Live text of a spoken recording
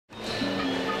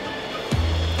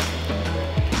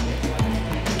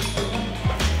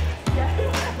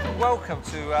welcome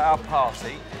to our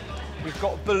party. We've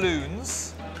got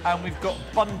balloons and we've got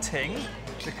bunting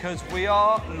because we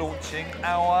are launching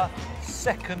our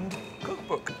second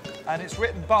cookbook. And it's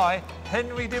written by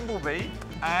Henry Dimbleby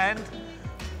and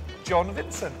John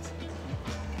Vincent.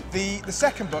 The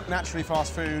second book, Naturally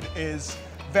Fast Food, is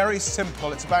very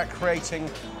simple. It's about creating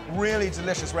really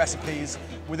delicious recipes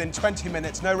within 20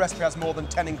 minutes. No recipe has more than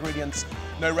 10 ingredients.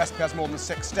 No recipe has more than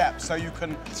 6 steps. So you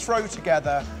can throw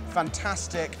together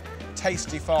fantastic,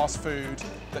 tasty fast food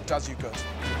that does you good.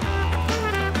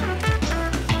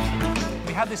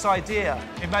 We had this idea.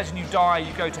 Imagine you die,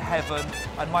 you go to heaven,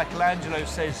 and Michelangelo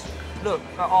says, look,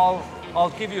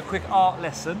 I'll give you a quick art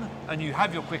lesson, and you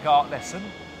have your quick art lesson.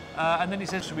 And then he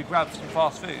says, should we grab some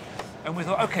fast food? And we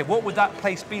thought, OK, what would that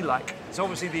place be like? It's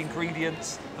obviously the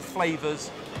ingredients, the flavours,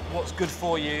 what's good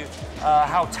for you,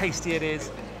 how tasty it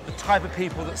is, the type of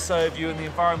people that serve you and the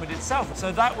environment itself.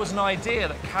 So that was an idea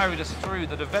that carried us through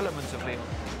the development of Leon.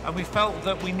 And we felt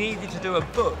that we needed to do a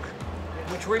book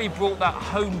which really brought that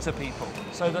home to people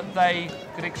so that they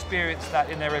could experience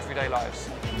that in their everyday lives.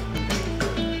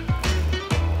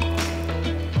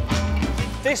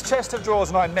 This chest of drawers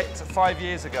and I met 5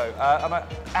 years ago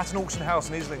at an auction house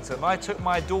in Islington. I took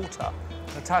my daughter,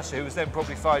 Natasha, who was then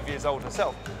probably 5 years old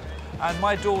herself, and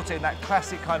my daughter, in that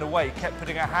classic kind of way, kept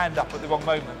putting her hand up at the wrong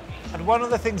moment. And one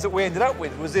of the things that we ended up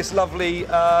with was this lovely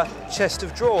chest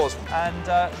of drawers.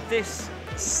 And this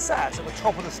sat at the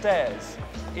top of the stairs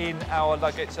in our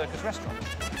Ludgate Circus restaurant.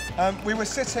 We were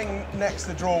sitting next to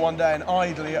the drawer one day and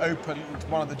idly opened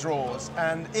one of the drawers,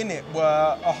 and in it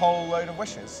were a whole load of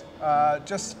wishes.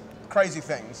 Just crazy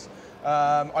things.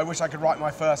 I wish I could write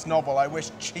my first novel. I wish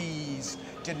cheese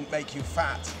didn't make you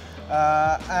fat.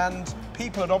 And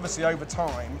people had obviously, over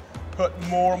time, put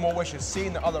more and more wishes,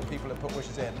 seen that other people had put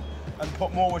wishes in, and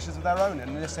put more wishes of their own in,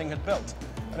 and this thing had built.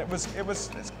 And it was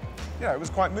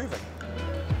quite moving.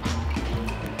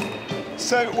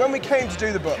 So when we came to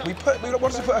do the book, we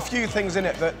wanted to put a few things in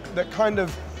it that kind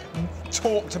of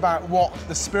talked about what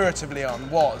the spirit of Leon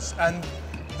was, and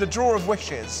the Drawer of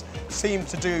Wishes seemed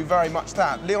to do very much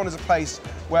that. Leon is a place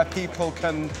where people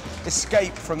can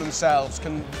escape from themselves,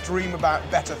 can dream about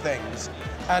better things,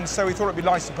 and so we thought it'd be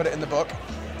nice to put it in the book.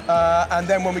 And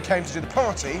then when we came to do the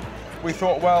party, we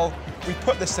thought, well, we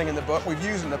put this thing in the book, we've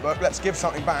used it in the book, let's give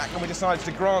something back, and we decided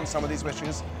to grant some of these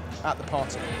wishes at the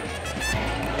party.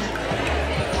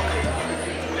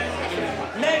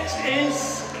 Next is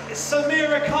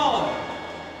Samira Khan.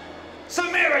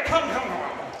 Samira, come.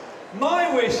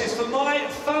 My wish is for my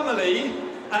family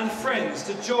and friends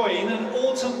to join an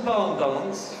autumn barn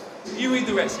dance. You read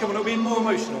the rest, come on, it'll be more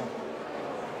emotional.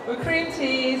 With cream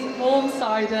teas, warm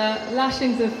cider,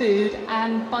 lashings of food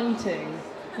and bunting.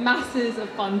 Masses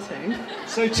of bunting.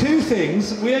 So 2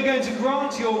 things. We are going to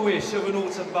grant your wish of an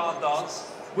autumn barn dance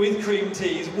with cream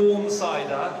teas, warm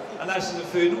cider and lashings of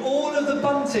food. All of the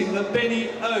bunting that Benny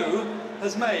O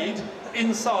has made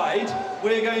inside,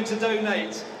 we're going to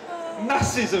donate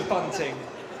masses of bunting.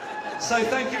 So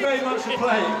thank you very much for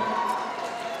playing.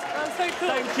 That's so cool.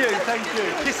 Thank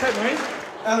you. Kiss Henry.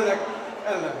 Eleanor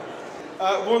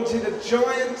wanted a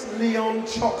giant Leon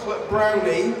chocolate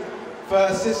brownie for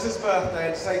her sister's birthday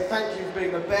and to say thank you for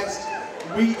being the best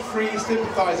wheat-free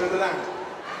sympathiser in the land.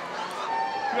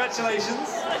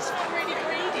 Congratulations. That's really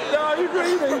greedy. No, you're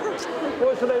greedy.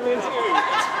 What's your name is?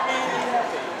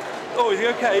 Oh, is he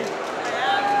okay?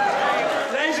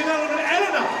 Ladies and gentlemen,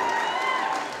 Eleanor.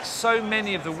 So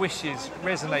many of the wishes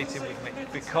resonated with me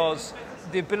because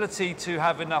the ability to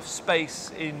have enough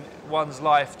space in one's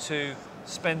life to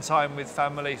spend time with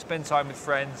family, spend time with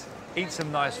friends, eat some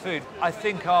nice food, I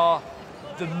think are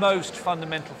the most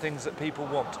fundamental things that people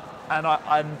want.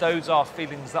 And those are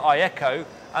feelings that I echo,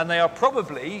 and they are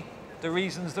probably the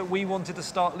reasons that we wanted to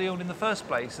start Leon in the first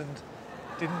place and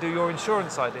didn't do your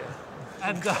insurance idea.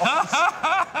 And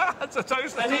that's a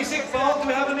toast. A niece involved? Do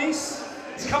we have a niece?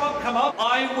 Come up.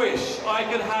 I wish I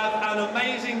could have an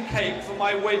amazing cake for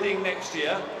my wedding next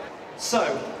year. So,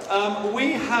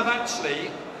 we have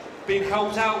actually been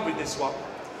helped out with this one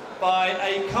by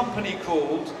a company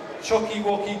called Chocky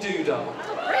Wocky Doodah. Oh,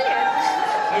 brilliant.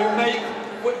 Who make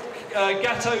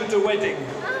gâteau de wedding.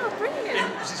 Oh,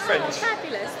 brilliant. Which is French. Oh,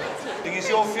 fabulous, thank you. Is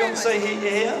your fiancé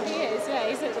here? He is, yeah,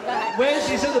 he's at the back.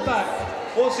 He's at the back.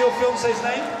 What's your fiancé's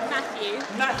name? Matthew.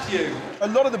 Matthew. A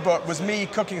lot of the book was me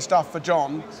cooking stuff for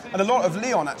John, and a lot of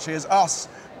Leon actually is us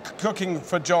cooking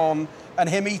for John and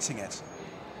him eating it.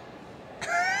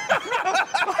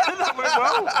 That went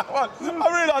well. I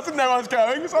realised I didn't know where I was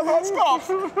going, so I thought, stop.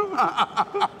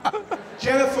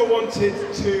 Jennifer wanted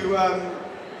to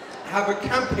have a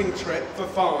camping trip for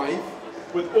 5,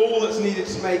 with all that's needed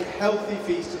to make a healthy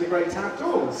feast of the great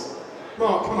outdoors.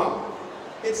 Mark, come up.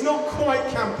 It's not quite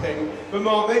camping, but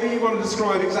Mark, maybe you want to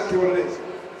describe exactly what it is.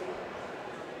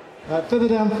 Further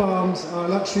Down Farms are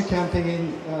luxury camping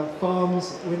in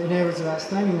farms in areas of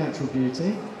outstanding natural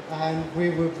beauty, and we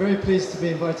were very pleased to be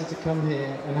invited to come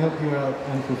here and help you out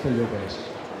and fulfil your wish.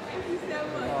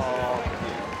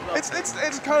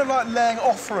 It's kind of like laying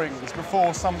offerings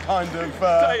before some kind of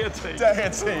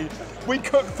deity. We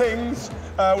cook things,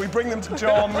 we bring them to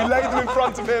John, we lay them in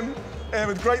front of him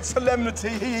with great solemnity,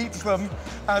 he eats them,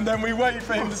 and then we wait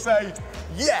for him to say,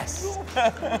 yes!